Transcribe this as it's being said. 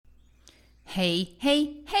Hey,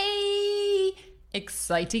 hey, hey!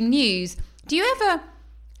 Exciting news. Do you ever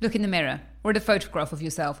look in the mirror or at a photograph of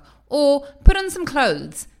yourself or put on some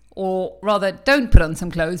clothes? Or rather, don't put on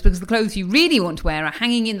some clothes because the clothes you really want to wear are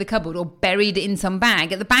hanging in the cupboard or buried in some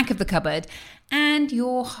bag at the back of the cupboard, and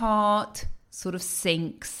your heart sort of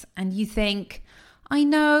sinks and you think, I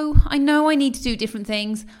know I need to do different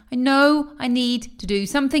things. I know I need to do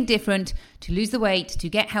something different to lose the weight, to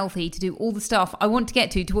get healthy, to do all the stuff I want to get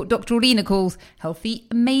to what Dr. Orlina calls healthy,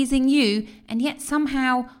 amazing you, and yet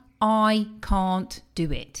somehow I can't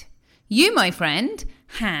do it. You, my friend,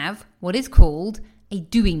 have what is called a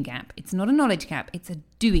doing gap. It's not a knowledge gap, it's a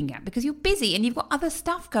doing gap because you're busy and you've got other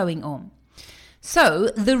stuff going on. So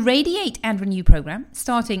the Radiate and Renew program,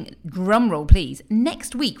 starting, drumroll please,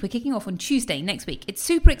 next week. We're kicking off on Tuesday next week. It's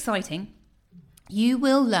super exciting. You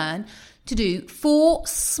will learn to do 4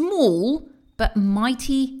 small but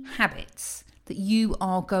mighty habits that you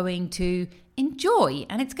are going to enjoy,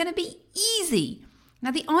 and it's going to be easy. Now,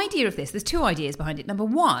 the idea of this, there's 2 ideas behind it. Number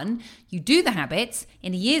 1, you do the habits.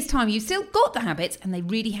 In a year's time, you've still got the habits and they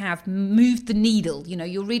really have moved the needle. You know,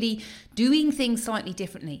 you're really doing things slightly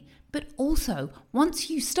differently. But also, once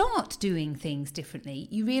you start doing things differently,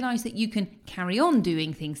 you realise that you can carry on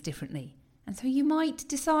doing things differently. And so you might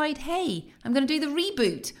decide, hey, I'm going to do the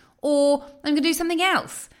reboot, or I'm going to do something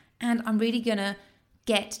else. And I'm really going to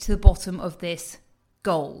get to the bottom of this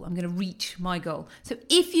goal. I'm going to reach my goal. So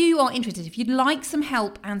if you are interested, if you'd like some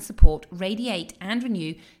help and support, Radiate and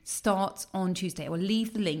Renew starts on Tuesday. I will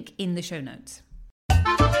leave the link in the show notes.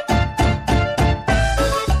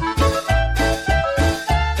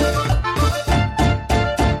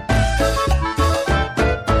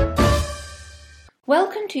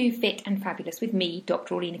 Welcome to Fit and Fabulous with me,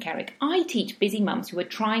 Dr. Orlina Carrick. I teach busy mums who are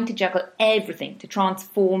trying to juggle everything to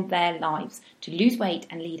transform their lives, to lose weight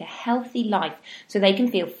and lead a healthy life so they can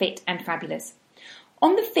feel fit and fabulous.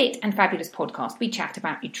 On the Fit and Fabulous podcast, we chat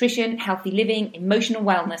about nutrition, healthy living, emotional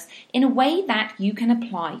wellness in a way that you can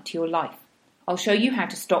apply to your life. I'll show you how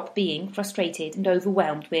to stop being frustrated and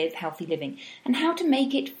overwhelmed with healthy living and how to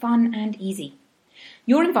make it fun and easy.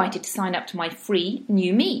 You're invited to sign up to my free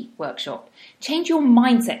New Me workshop. Change your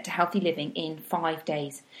mindset to healthy living in 5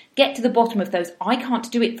 days. Get to the bottom of those I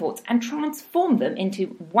can't do it thoughts and transform them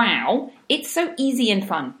into, wow, it's so easy and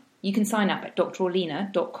fun. You can sign up at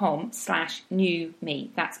drorlina.com/newme.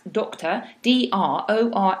 That's Dr.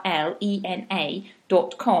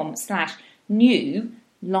 DRORLENA.com/new,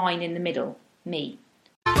 line in the middle, me.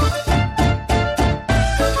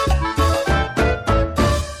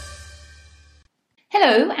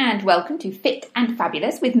 Hello and welcome to Fit and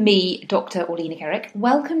Fabulous with me, Dr. Orlina Carrick.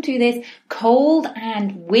 Welcome to this cold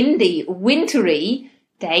and windy, wintry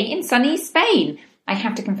day in sunny Spain. I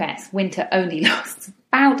have to confess, winter only lasts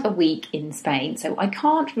about a week in Spain, so I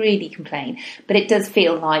can't really complain. But it does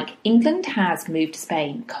feel like England has moved to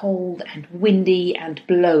Spain, cold and windy and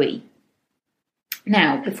blowy.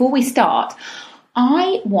 Now, before we start,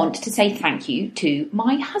 I want to say thank you to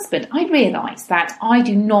my husband. I realise that I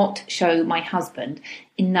do not show my husband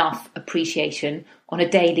enough appreciation on a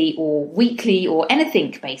daily or weekly or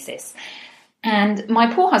anything basis. And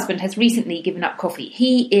my poor husband has recently given up coffee.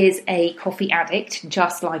 He is a coffee addict,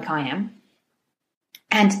 just like I am.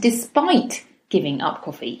 And despite giving up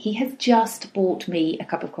coffee, he has just bought me a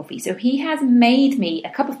cup of coffee. So he has made me a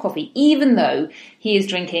cup of coffee, even though he is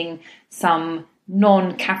drinking some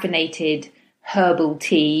non-caffeinated herbal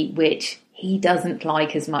tea, which he doesn't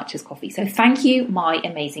like as much as coffee. So thank you, my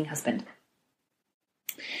amazing husband.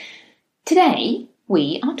 Today,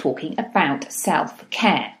 we are talking about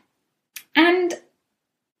self-care. And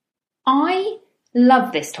I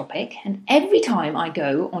love this topic. And every time I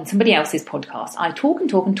go on somebody else's podcast, I talk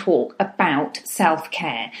about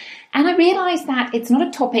self-care. And I realise that it's not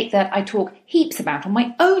a topic that I talk heaps about on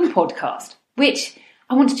my own podcast, which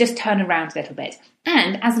I want to just turn around a little bit.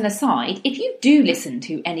 And as an aside, if you do listen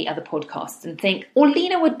to any other podcasts and think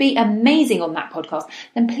Orlina would be amazing on that podcast,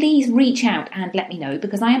 then please reach out and let me know,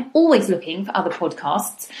 because I am always looking for other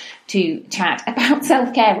podcasts to chat about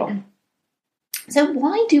self-care on. So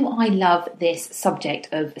why do I love this subject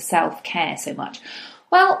of self-care so much?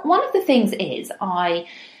 Well, one of the things is I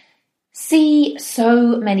see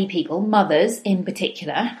so many people, mothers in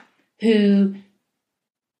particular, who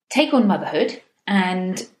take on motherhood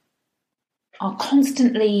and are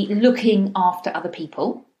constantly looking after other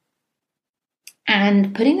people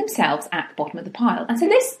and putting themselves at the bottom of the pile. And so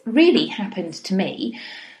this really happened to me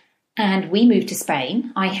and we moved to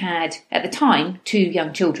Spain. I had, at the time, 2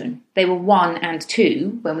 young children. They were 1 and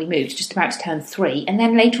 2 when we moved, just about to turn 3. And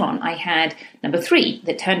then later on, I had number 3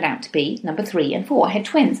 that turned out to be number 3 and 4. I had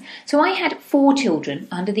twins. So I had 4 children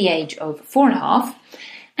under the age of 4.5.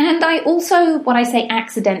 And I also, what I say,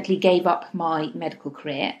 accidentally gave up my medical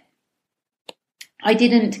career. I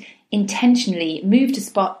didn't intentionally move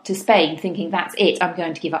to Spain thinking that's it, I'm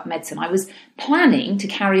going to give up medicine. I was planning to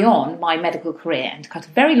carry on my medical career, and to cut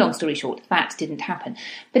a very long story short, that didn't happen.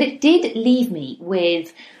 But it did leave me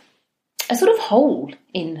with a sort of hole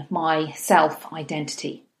in my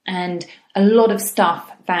self-identity and a lot of stuff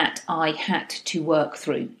that I had to work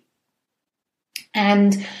through.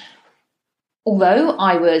 And although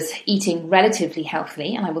I was eating relatively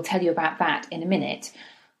healthily, and I will tell you about that in a minute,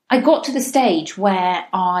 I got to the stage where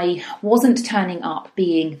I wasn't turning up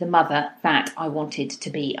being the mother that I wanted to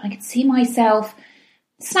be. I could see myself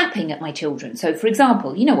snapping at my children. So, for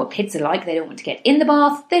example, you know what kids are like. They don't want to get in the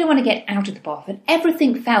bath. They don't want to get out of the bath. And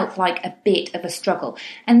everything felt like a bit of a struggle.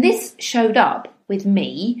 And this showed up with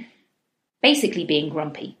me basically being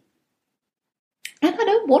grumpy. And I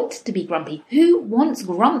don't want to be grumpy. Who wants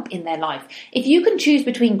grump in their life? If you can choose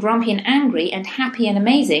between grumpy and angry and happy and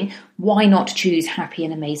amazing, why not choose happy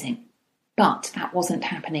and amazing? But that wasn't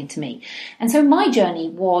happening to me. And so my journey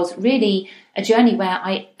was really a journey where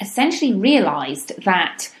I essentially realised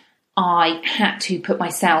that I had to put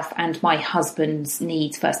myself and my husband's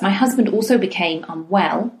needs first. My husband also became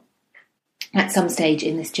unwell at some stage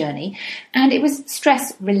in this journey, and it was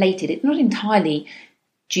stress related. It's not entirely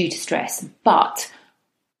due to stress, but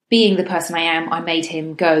being the person I am, I made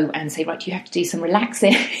him go and say, right, you have to do some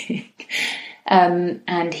relaxing.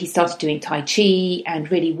 And he started doing Tai Chi and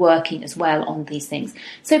really working as well on these things.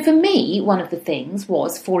 So for me, one of the things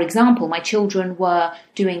was, for example, my children were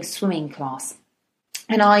doing swimming class.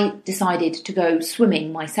 And I decided to go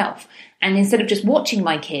swimming myself. And instead of just watching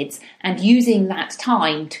my kids and using that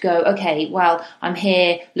time to go, okay, well, I'm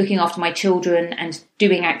here looking after my children and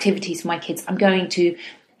doing activities for my kids, I'm going to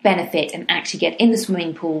benefit and actually get in the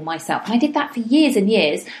swimming pool myself. And I did that for years and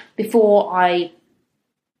years before I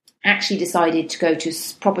actually decided to go to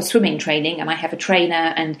proper swimming training. And I have a trainer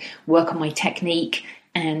and work on my technique,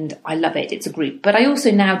 and I love it. It's a group. But I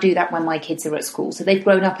also now do that when my kids are at school. So they've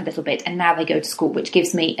grown up a little bit and now they go to school, which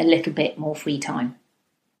gives me a little bit more free time.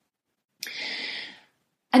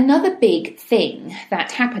 Another big thing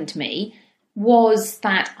that happened to me was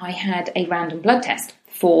that I had a random blood test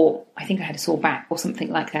for, I think I had a sore back or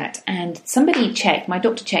something like that. And my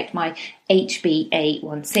doctor checked my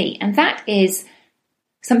HbA1c. And that is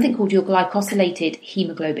something called your glycosylated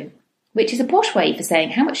hemoglobin, which is a posh way for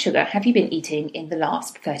saying how much sugar have you been eating in the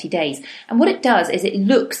last 30 days. And what it does is it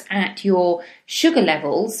looks at your sugar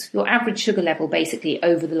levels, your average sugar level basically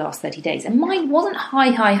over the last 30 days. And mine wasn't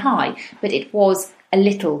high, but it was a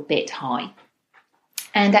little bit high.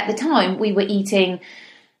 And at the time we were eating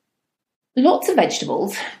lots of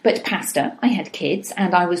vegetables, but pasta. I had kids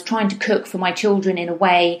and I was trying to cook for my children in a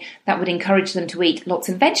way that would encourage them to eat lots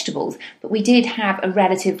of vegetables. But we did have a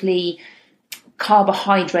relatively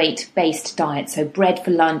carbohydrate-based diet. So bread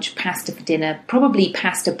for lunch, pasta for dinner, probably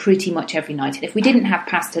pasta pretty much every night. And if we didn't have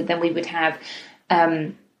pasta, then we would have,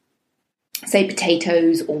 say,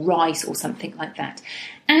 potatoes or rice or something like that.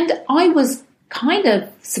 And I was kind of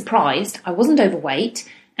surprised. I wasn't overweight.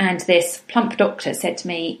 And this plump doctor said to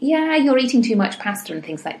me, yeah, you're eating too much pasta and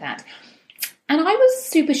things like that. And I was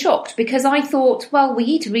super shocked because I thought, well, we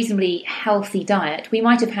eat a reasonably healthy diet. We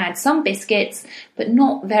might have had some biscuits, but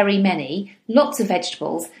not very many, lots of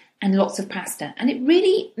vegetables and lots of pasta. And it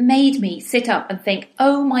really made me sit up and think,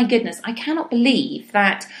 oh my goodness, I cannot believe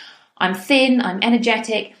that I'm thin, I'm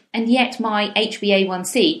energetic, and yet my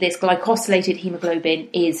HbA1c, this glycosylated hemoglobin,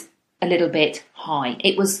 is a little bit high.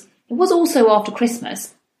 It was also after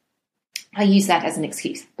Christmas. I use that as an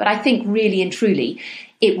excuse. But I think really and truly,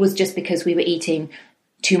 it was just because we were eating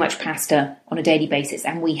too much pasta on a daily basis,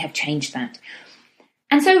 and we have changed that.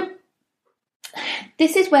 And so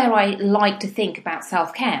this is where I like to think about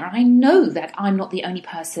self-care. And I know that I'm not the only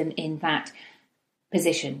person in that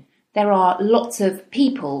position. There are lots of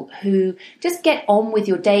people who just get on with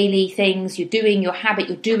your daily things. You're doing your habit,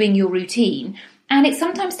 you're doing your routine. And it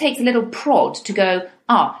sometimes takes a little prod to go,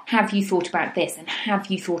 have you thought about this? And have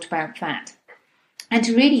you thought about that? And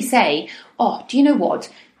to really say, do you know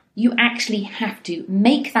what? You actually have to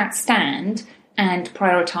make that stand and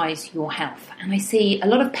prioritise your health. And I see a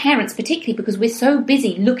lot of parents, particularly because we're so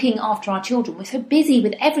busy looking after our children, we're so busy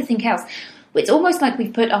with everything else, It's almost like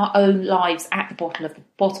we've put our own lives at the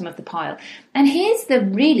bottom of the pile. And here's the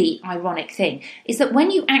really ironic thing, is that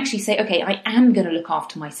when you actually say, okay, I am going to look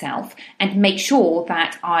after myself and make sure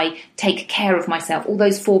that I take care of myself, all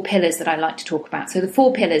those 4 pillars that I like to talk about. So the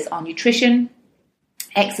 4 pillars are nutrition,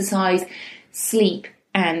 exercise, sleep,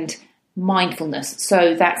 and mindfulness.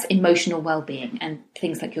 So that's emotional well-being and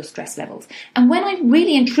things like your stress levels. And when I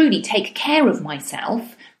really and truly take care of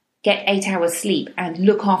myself, get 8 hours sleep and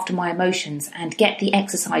look after my emotions and get the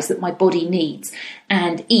exercise that my body needs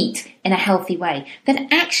and eat in a healthy way, then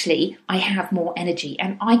actually I have more energy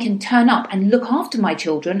and I can turn up and look after my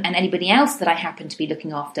children and anybody else that I happen to be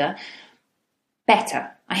looking after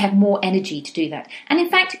better. I have more energy to do that. And in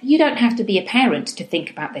fact, you don't have to be a parent to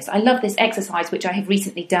think about this. I love this exercise, which I have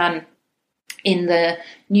recently done in the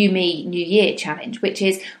New Me, New Year challenge, which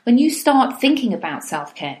is when you start thinking about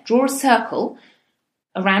self-care, draw a circle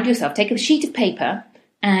around yourself, take a sheet of paper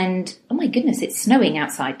and, oh my goodness, it's snowing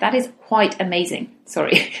outside. That is quite amazing.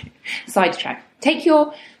 Sorry, sidetrack. Take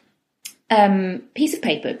your piece of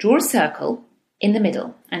paper, draw a circle in the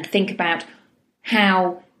middle and think about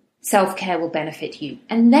how self-care will benefit you.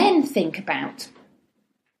 And then think about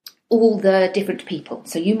all the different people.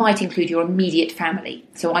 So you might include your immediate family.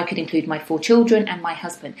 So I could include my 4 children and my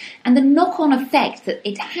husband. And the knock-on effect that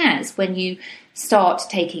it has when you start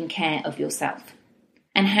taking care of yourself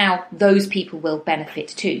and how those people will benefit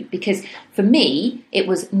too. Because for me, it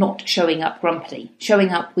was not showing up grumpily,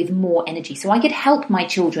 showing up with more energy. So I could help my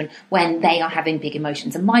children when they are having big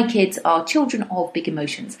emotions. And my kids are children of big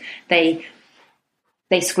emotions. They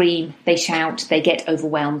scream, they shout, they get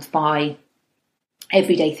overwhelmed by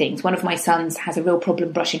everyday things. One of my sons has a real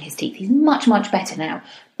problem brushing his teeth. He's much, much better now.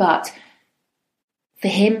 But for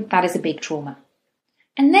him, that is a big trauma.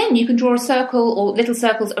 And then you can draw a circle or little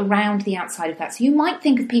circles around the outside of that. So you might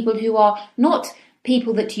think of people who are not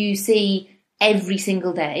people that you see every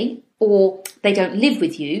single day, or they don't live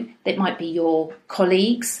with you. That might be your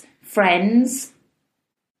colleagues, friends,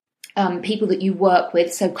 people that you work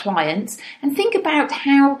with, so clients, and think about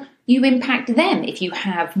how you impact them if you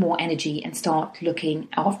have more energy and start looking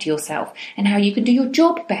after yourself, and how you can do your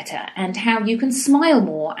job better and how you can smile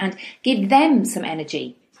more and give them some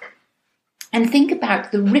energy. And think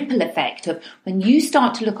about the ripple effect of when you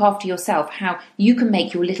start to look after yourself, how you can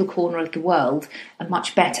make your little corner of the world a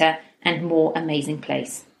much better and more amazing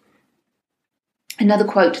place. Another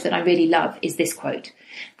quote that I really love is this quote: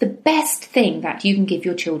 "The best thing that you can give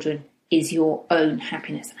your children is your own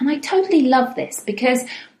happiness." And I totally love this because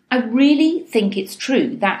I really think it's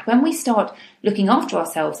true that when we start looking after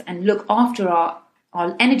ourselves and look after our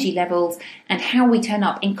energy levels and how we turn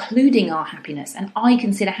up, including our happiness, and I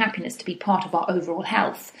consider happiness to be part of our overall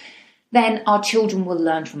health, then our children will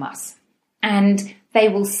learn from us. And they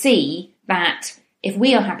will see that if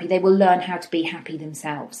we are happy, they will learn how to be happy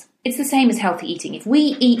themselves. It's the same as healthy eating. If we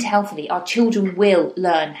eat healthily, our children will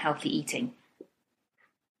learn healthy eating.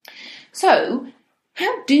 So,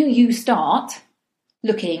 how do you start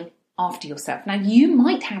looking after yourself? Now, you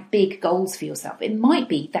might have big goals for yourself. It might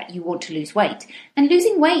be that you want to lose weight. And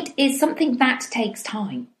losing weight is something that takes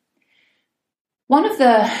time. One of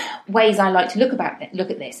the ways I like to look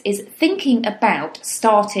at this is thinking about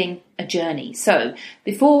starting a journey. So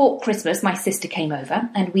before Christmas, my sister came over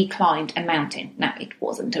and we climbed a mountain. Now, it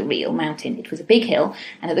wasn't a real mountain. It was a big hill.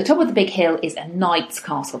 And at the top of the big hill is a knight's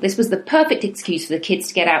castle. This was the perfect excuse for the kids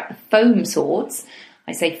to get out the foam swords.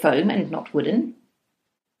 I say foam and not wooden.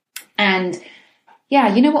 And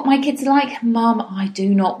yeah, you know what my kids are like? Mum, I do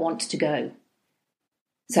not want to go.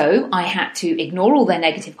 So I had to ignore all their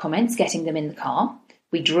negative comments, getting them in the car.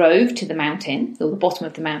 We drove to the mountain, or the bottom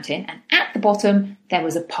of the mountain, and at the bottom there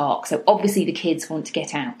was a park. So obviously the kids want to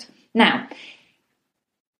get out. Now,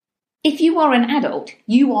 if you are an adult,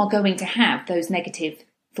 you are going to have those negative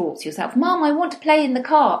thoughts yourself. Mum, I want to play in the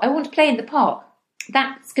car. I want to play in the park.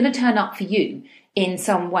 That's going to turn up for you in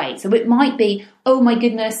some way. So it might be, oh my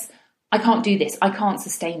goodness, I can't do this. I can't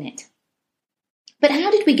sustain it. But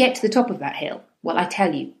how did we get to the top of that hill? Well, I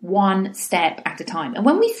tell you, one step at a time. And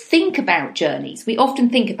when we think about journeys, we often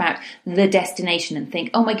think about the destination and think,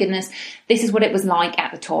 oh my goodness, this is what it was like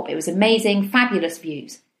at the top. It was amazing, fabulous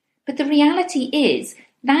views. But the reality is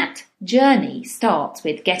that journey starts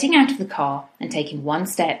with getting out of the car and taking one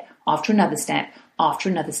step after another step after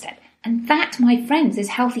another step. And that, my friends, is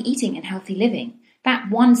healthy eating and healthy living. That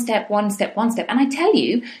one step, one step, one step. And I tell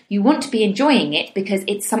you, you want to be enjoying it because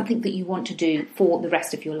it's something that you want to do for the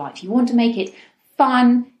rest of your life. You want to make it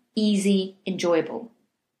fun, easy, enjoyable.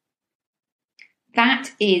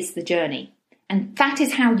 That is the journey. And that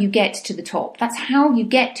is how you get to the top. That's how you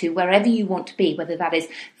get to wherever you want to be, whether that is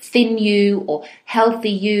thin you or healthy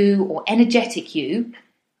you or energetic you.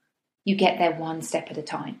 You get there one step at a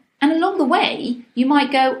time. And along the way, you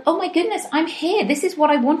might go, oh my goodness, I'm here. This is what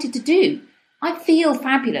I wanted to do. I feel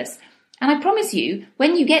fabulous. And I promise you,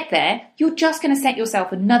 when you get there, you're just going to set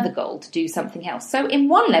yourself another goal to do something else. So in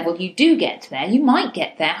one level, you do get there. You might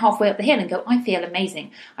get there halfway up the hill and go, I feel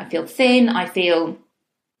amazing. I feel thin. I feel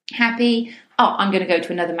happy. Oh, I'm going to go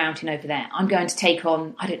to another mountain over there. I'm going to take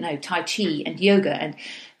on, I don't know, Tai Chi and yoga and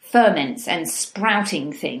ferments and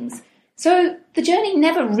sprouting things. So the journey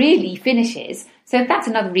never really finishes. So that's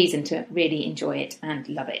another reason to really enjoy it and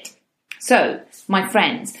love it. So, my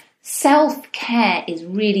friends, self-care is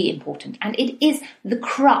really important, and it is the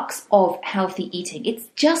crux of healthy eating. It's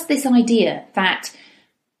just this idea that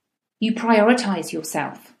you prioritize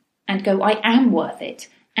yourself and go, I am worth it,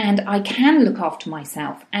 and I can look after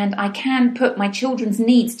myself, and I can put my children's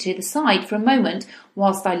needs to the side for a moment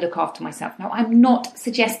whilst I look after myself. Now, I'm not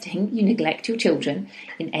suggesting you neglect your children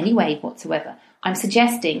in any way whatsoever. I'm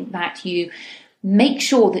suggesting that you make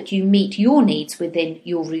sure that you meet your needs within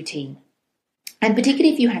your routine. And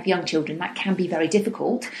particularly if you have young children, that can be very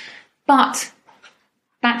difficult, but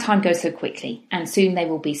that time goes so quickly, and soon they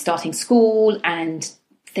will be starting school and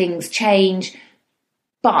things change.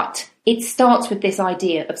 But it starts with this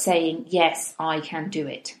idea of saying, yes, I can do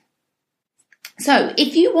it. So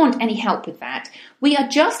if you want any help with that, we are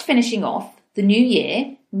just finishing off the New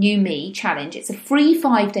Year, New Me challenge. It's a free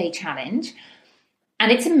 5-day challenge,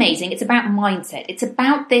 and it's amazing. It's about mindset. It's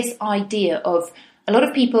about this idea of, a lot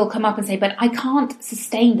of people come up and say, but I can't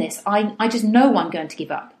sustain this. I just know I'm going to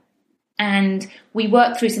give up. And we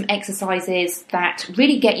work through some exercises that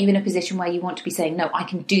really get you in a position where you want to be saying, no, I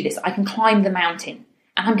can do this. I can climb the mountain.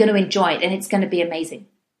 And I'm going to enjoy it, and it's going to be amazing.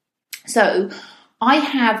 So I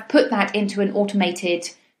have put that into an automated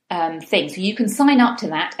thing. So you can sign up to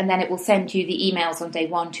that, and then it will send you the emails on day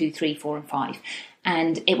 1, 2, 3, 4, and 5.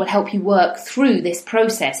 And it will help you work through this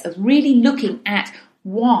process of really looking at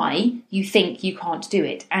why you think you can't do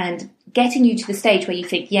it and getting you to the stage where you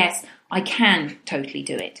think, yes, I can totally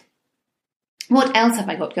do it. What else have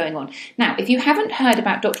I got going on? Now, if you haven't heard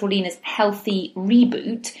about Dr. Orlina's Healthy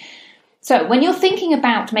Reboot, so when you're thinking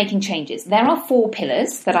about making changes, there are 4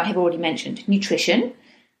 pillars that I have already mentioned: nutrition,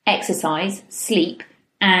 exercise, sleep,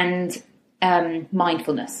 and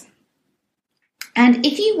mindfulness. And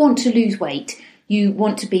if you want to lose weight, you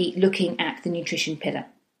want to be looking at the nutrition pillar.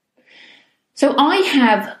 So I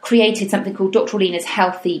have created something called Dr. Orlina's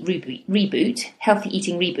Healthy Reboot, Healthy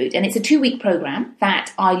Eating Reboot, and it's a 2-week program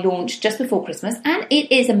that I launched just before Christmas, and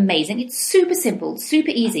it is amazing. It's super simple,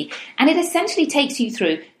 super easy, and it essentially takes you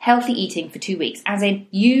through healthy eating for 2 weeks, as in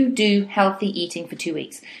you do healthy eating for 2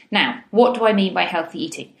 weeks. Now, what do I mean by healthy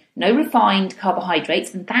eating? No refined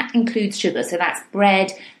carbohydrates, and that includes sugar, so that's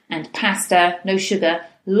bread and pasta, no sugar,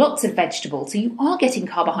 lots of vegetables. So you are getting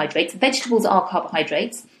carbohydrates. Vegetables are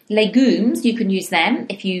carbohydrates. Legumes, you can use them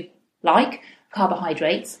if you like,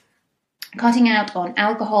 carbohydrates. Cutting out on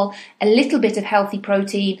alcohol, a little bit of healthy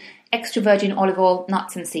protein, extra virgin olive oil,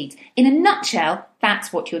 nuts and seeds. In a nutshell,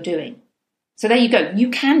 that's what you're doing. So there you go.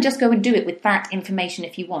 You can just go and do it with that information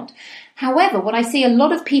if you want. However, what I see a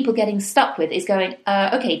lot of people getting stuck with is going,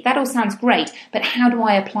 okay, that all sounds great, but how do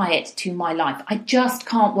I apply it to my life? I just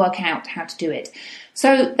can't work out how to do it.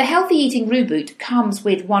 So the Healthy Eating Reboot comes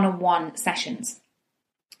with one-on-one sessions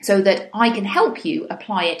so that I can help you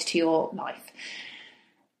apply it to your life.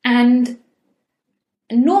 And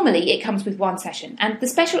normally it comes with one session. And the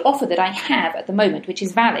special offer that I have at the moment, which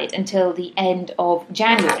is valid until the end of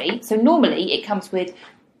January, so normally it comes with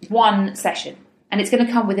one session. And it's going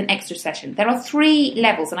to come with an extra session. There are 3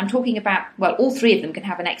 levels, and I'm talking about, well, all 3 of them can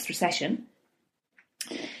have an extra session.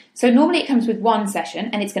 So normally it comes with one session,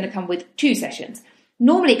 and it's going to come with 2 sessions.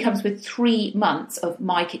 Normally it comes with 3 months of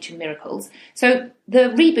My Kitchen Miracles. So the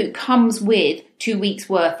reboot comes with 2 weeks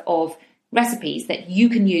worth of recipes that you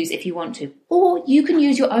can use if you want to, or you can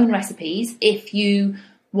use your own recipes if you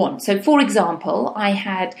want. So for example, I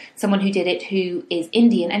had someone who did it who is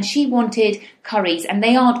Indian, and she wanted curries, and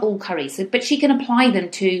they aren't all curries, but she can apply them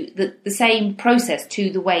to the same process to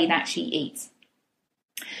the way that she eats.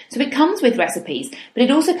 So it comes with recipes, but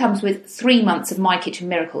it also comes with 3 months of My Kitchen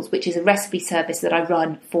Miracles, which is a recipe service that I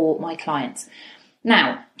run for my clients.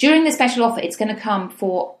 Now, during the special offer, it's going to come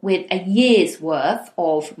with a year's worth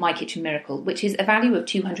of My Kitchen Miracle, which is a value of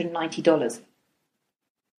 $290.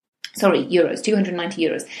 euros, 290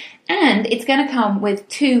 euros. And it's going to come with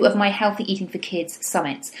 2 of my Healthy Eating for Kids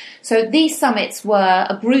summits. So these summits were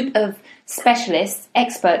a group of specialists,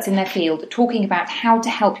 experts in their field, talking about how to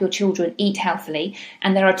help your children eat healthily.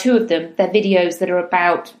 And there are 2 of them. They're videos that are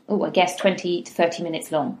about, 20 to 30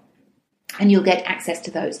 minutes long. And you'll get access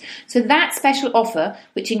to those. So that special offer,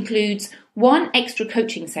 which includes 1 extra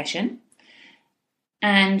coaching session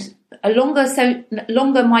and a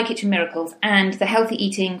longer My Kitchen Miracles and the Healthy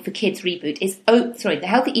Eating for Kids reboot the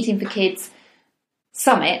Healthy Eating for Kids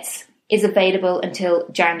summits is available until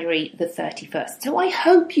January the 31st. So I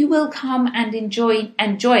hope you will come and join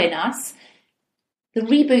us. The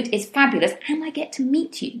reboot is fabulous and I get to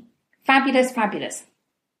meet you. Fabulous, fabulous.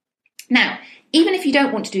 Now, even if you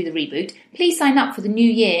don't want to do the reboot, please sign up for the New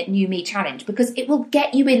Year, New Me challenge because it will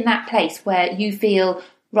get you in that place where you feel,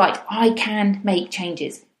 right, I can make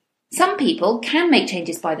changes. Some people can make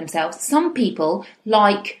changes by themselves. Some people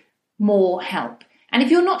like more help. And if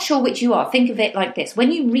you're not sure which you are, think of it like this.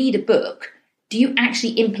 When you read a book, do you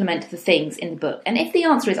actually implement the things in the book? And if the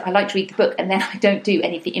answer is, I like to read the book and then I don't do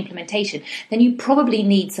any of the implementation, then you probably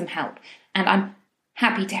need some help. And I'm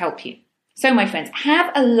happy to help you. So, my friends, have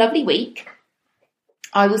a lovely week.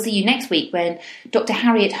 I will see you next week when Dr.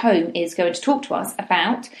 Harriet Home is going to talk to us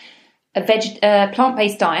about a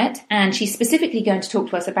plant-based diet, and she's specifically going to talk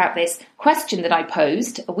to us about this question that I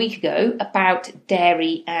posed a week ago about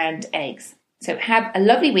dairy and eggs. So have a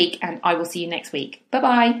lovely week, and I will see you next week.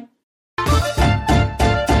 Bye-bye.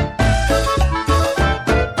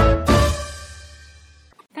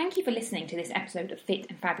 Thank you for listening to this episode of Fit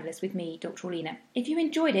and Fabulous with me, Dr. Orlena. If you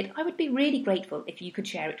enjoyed it, I would be really grateful if you could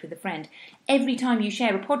share it with a friend. Every time you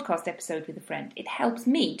share a podcast episode with a friend, it helps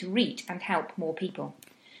me to reach and help more people.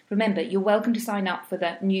 Remember, you're welcome to sign up for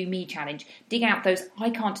the New Me Challenge. Dig out those I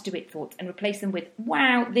can't do it thoughts and replace them with,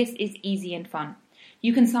 wow, this is easy and fun.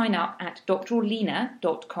 You can sign up at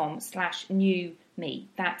drorlena.com/newme.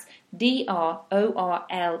 That's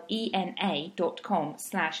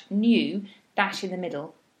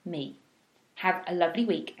drorlena.com/new-me. Have a lovely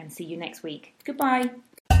week and see you next week. Goodbye.